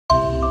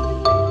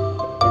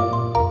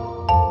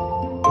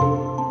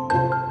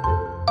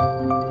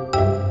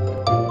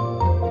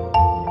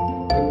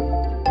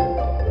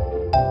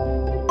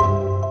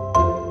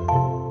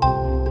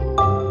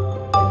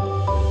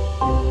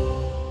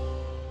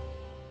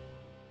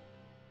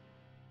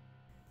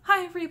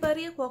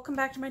everybody, welcome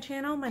back to my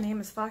channel. My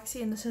name is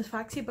Foxy and this is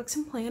Foxy Books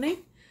and Planning.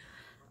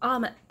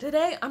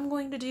 Today I'm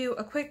going to do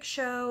a quick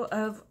show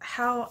of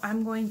how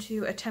I'm going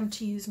to attempt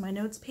to use my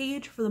notes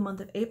page for the month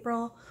of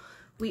April.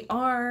 We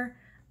are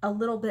a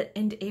little bit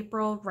into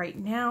April right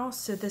now,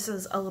 so this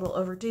is a little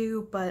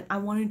overdue, but I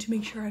wanted to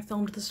make sure I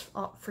filmed this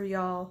for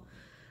y'all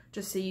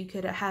just so you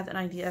could have an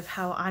idea of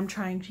how I'm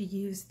trying to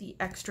use the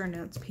extra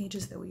notes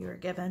pages that we were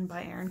given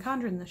by Erin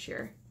Condren this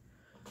year.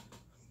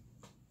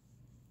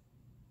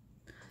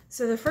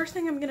 So the first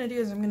thing I'm going to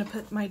do is I'm going to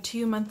put my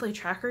 2 monthly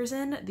trackers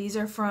in. These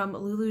are from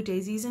Lulu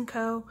Daisies &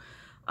 Co.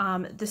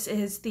 This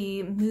is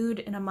the Mood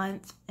in a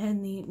Month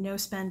and the No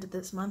Spend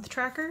This Month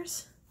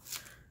trackers.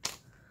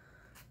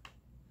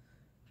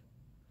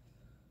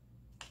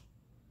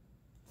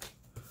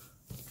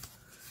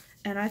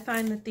 And I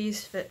find that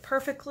these fit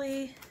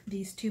perfectly.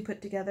 These two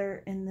put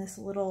together in this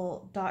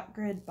little dot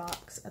grid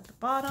box at the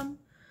bottom.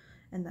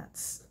 And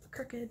that's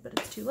crooked, but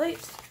it's too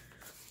late.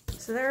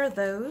 So there are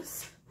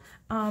those.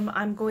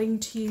 I'm going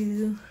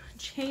to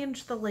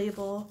change the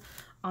label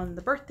on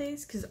the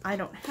birthdays because I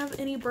don't have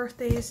any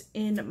birthdays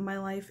in my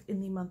life in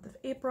the month of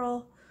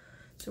April.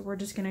 So we're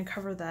just going to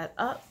cover that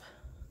up.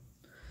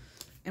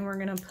 And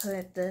we're going to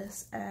put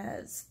this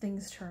as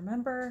things to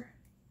remember.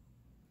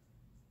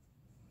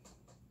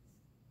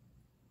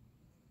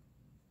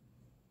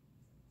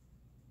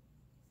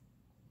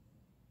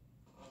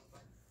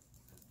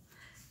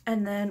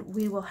 And then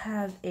we will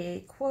have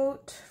a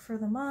quote for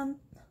the month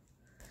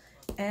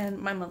and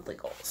my monthly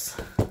goals.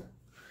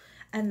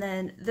 And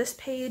then this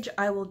page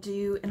I will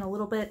do in a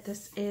little bit.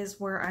 This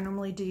is where I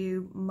normally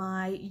do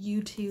my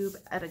YouTube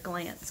at a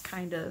glance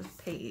kind of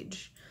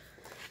page.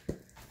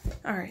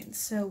 All right,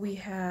 so we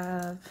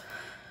have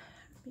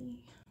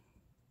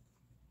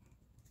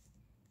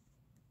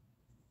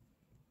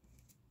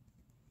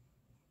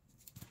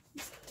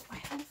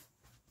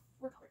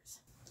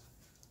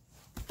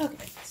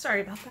okay,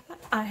 sorry about that.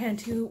 I had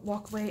to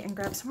walk away and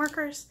grab some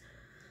markers.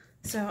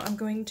 So I'm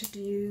going to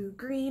do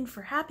green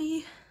for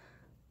happy,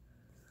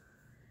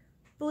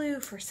 blue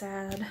for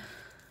sad,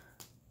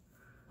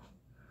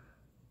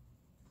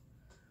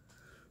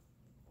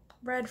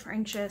 red for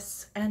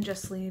anxious, and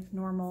just leave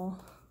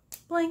normal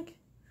blank.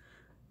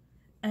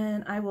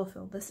 And I will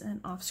fill this in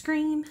off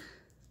screen.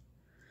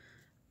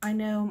 I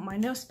know my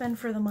no spend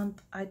for the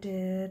month I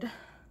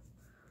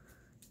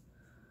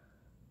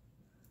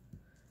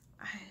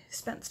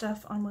spent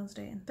stuff on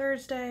Wednesday and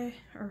Thursday,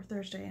 or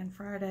Thursday and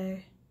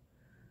Friday.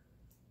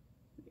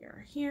 We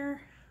are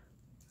here.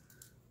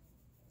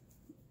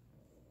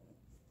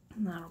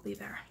 And that'll be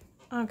there.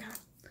 Okay.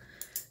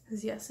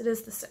 Because yes, it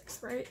is the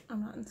 6th, right?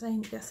 I'm not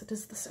insane. Yes, it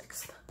is the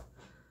 6th.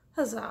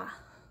 Huzzah.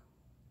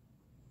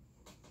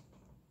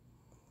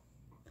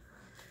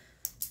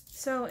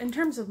 So in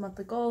terms of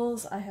monthly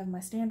goals, I have my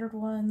standard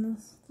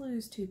ones.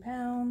 Lose 2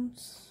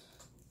 pounds.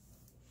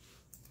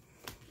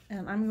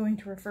 And I'm going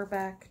to refer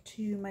back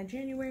to my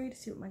January to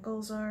see what my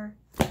goals are.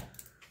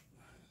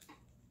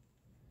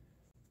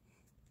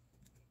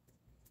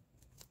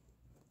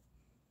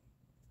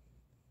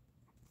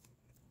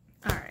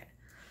 Alright.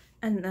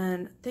 And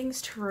then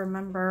things to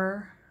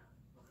remember.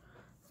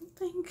 I don't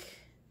think...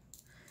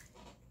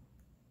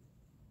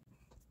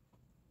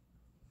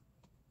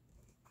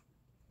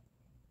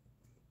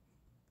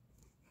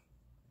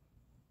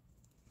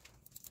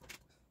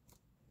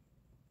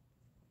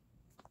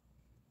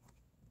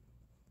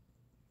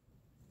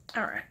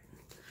 Alright,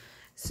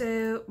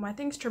 so my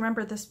things to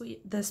remember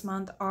this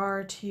month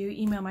are to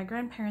email my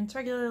grandparents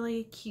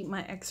regularly, keep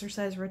my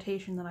exercise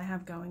rotation that I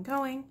have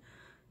going,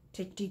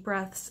 take deep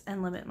breaths,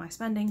 and limit my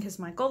spending because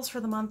my goals for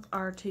the month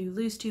are to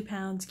lose 2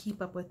 pounds,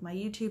 keep up with my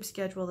YouTube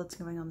schedule that's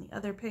going on the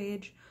other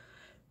page,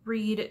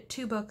 read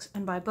 2 books,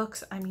 and by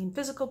books I mean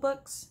physical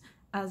books,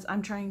 as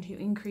I'm trying to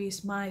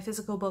increase my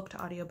physical book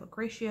to audiobook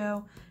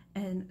ratio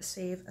and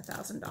save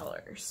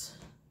 $1,000.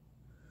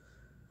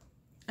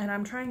 And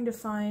I'm trying to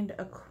find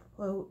a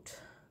quote.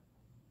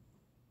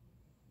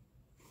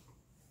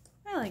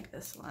 I like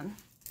this one.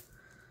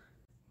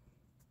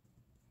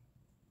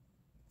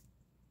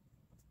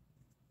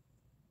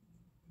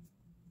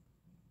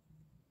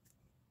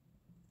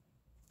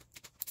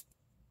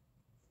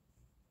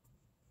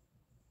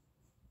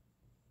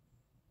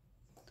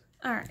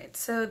 All right,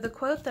 so the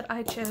quote that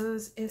I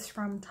chose is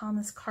from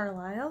Thomas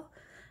Carlyle,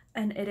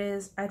 and it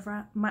is, I've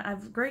a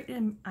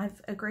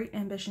great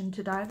ambition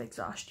to die of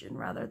exhaustion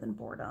rather than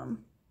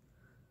boredom,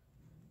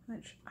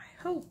 which I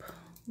hope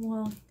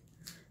will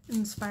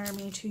inspire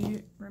me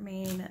to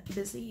remain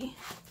busy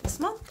this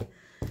month.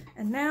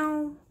 And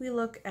now we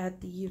look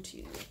at the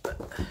YouTube.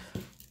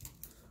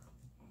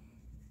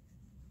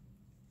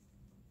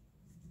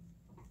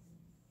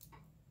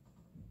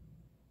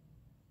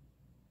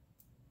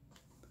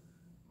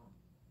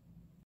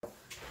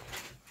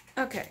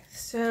 Okay,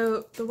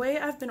 so the way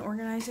I've been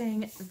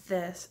organizing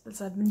this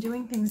is I've been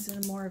doing things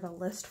in more of a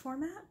list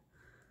format.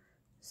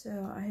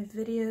 So I have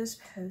videos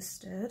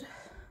posted,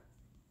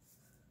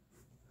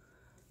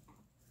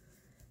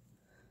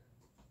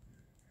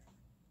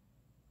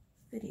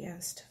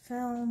 videos to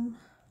film,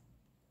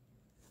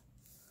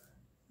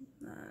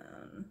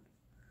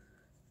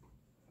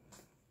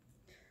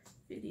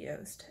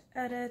 Videos to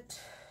edit.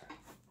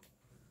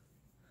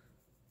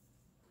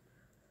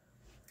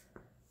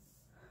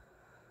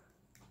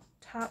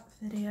 Top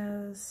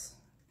videos.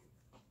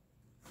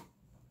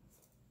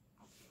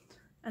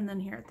 And then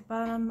here at the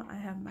bottom, I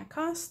have my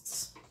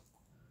costs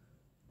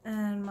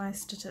and my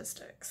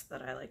statistics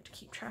that I like to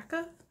keep track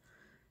of.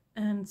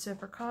 And so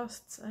for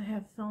costs, I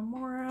have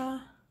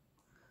Filmora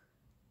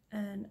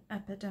and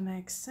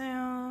Epidemic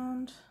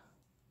Sound.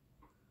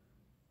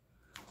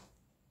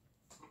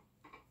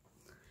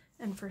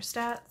 And for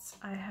stats,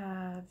 I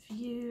have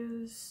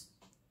views,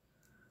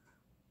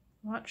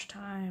 watch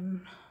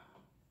time,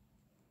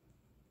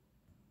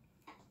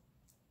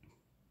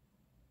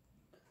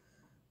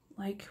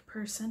 like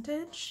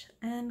percentage,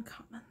 and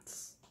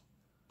comments.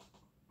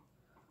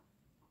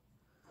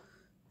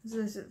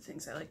 Those are the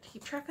things I like to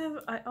keep track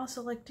of. I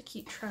also like to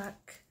keep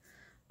track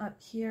up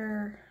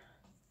here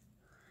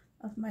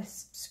of my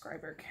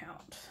subscriber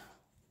count.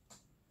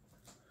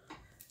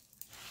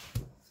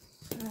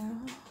 So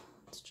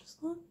let's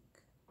just look.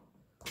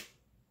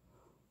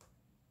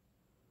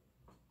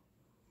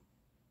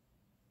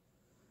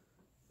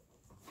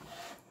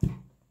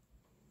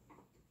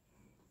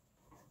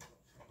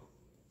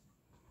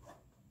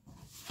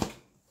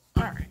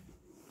 Alright,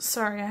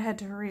 sorry I had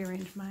to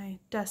rearrange my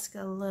desk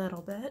a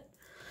little bit.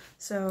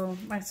 So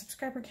my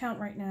subscriber count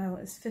right now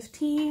is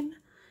 15,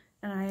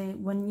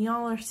 and when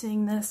y'all are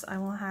seeing this, I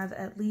will have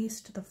at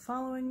least the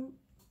following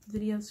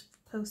videos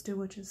posted,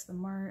 which is the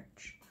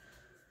March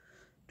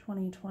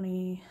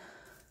 2020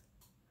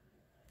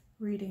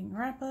 reading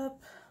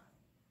wrap-up,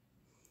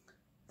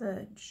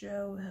 the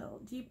Joe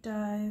Hill deep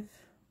dive,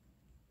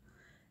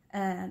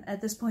 and at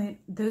this point,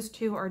 those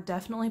two are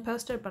definitely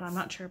posted, but I'm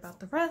not sure about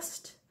the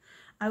rest.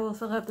 I will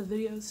fill out the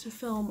videos to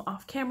film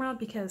off camera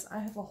because I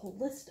have a whole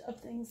list of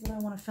things that I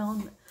want to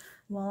film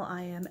while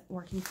I am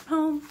working from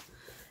home.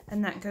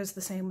 And that goes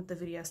the same with the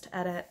videos to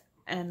edit,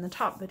 and the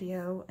top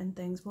video and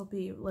things will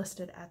be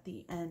listed at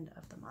the end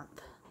of the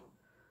month.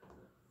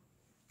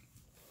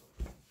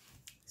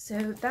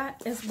 So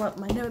that is what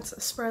my notes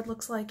spread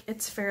looks like.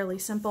 It's fairly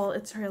simple.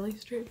 It's fairly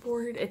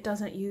straightforward. It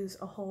doesn't use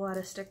a whole lot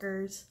of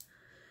stickers.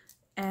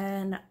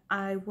 And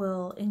I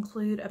will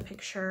include a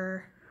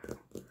picture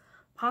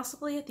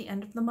possibly at the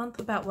end of the month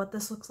about what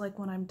this looks like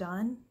when I'm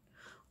done,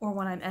 or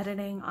when I'm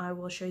editing, I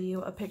will show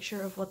you a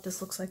picture of what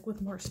this looks like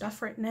with more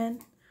stuff written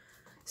in,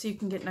 so you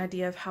can get an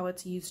idea of how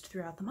it's used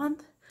throughout the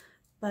month.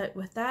 But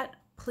with that,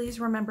 please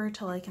remember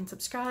to like and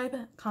subscribe,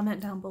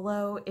 comment down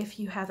below if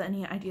you have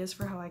any ideas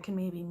for how I can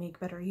maybe make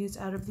better use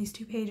out of these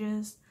 2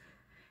 pages.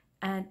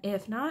 And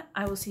if not,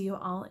 I will see you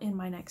all in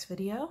my next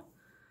video.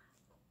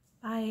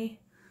 Bye.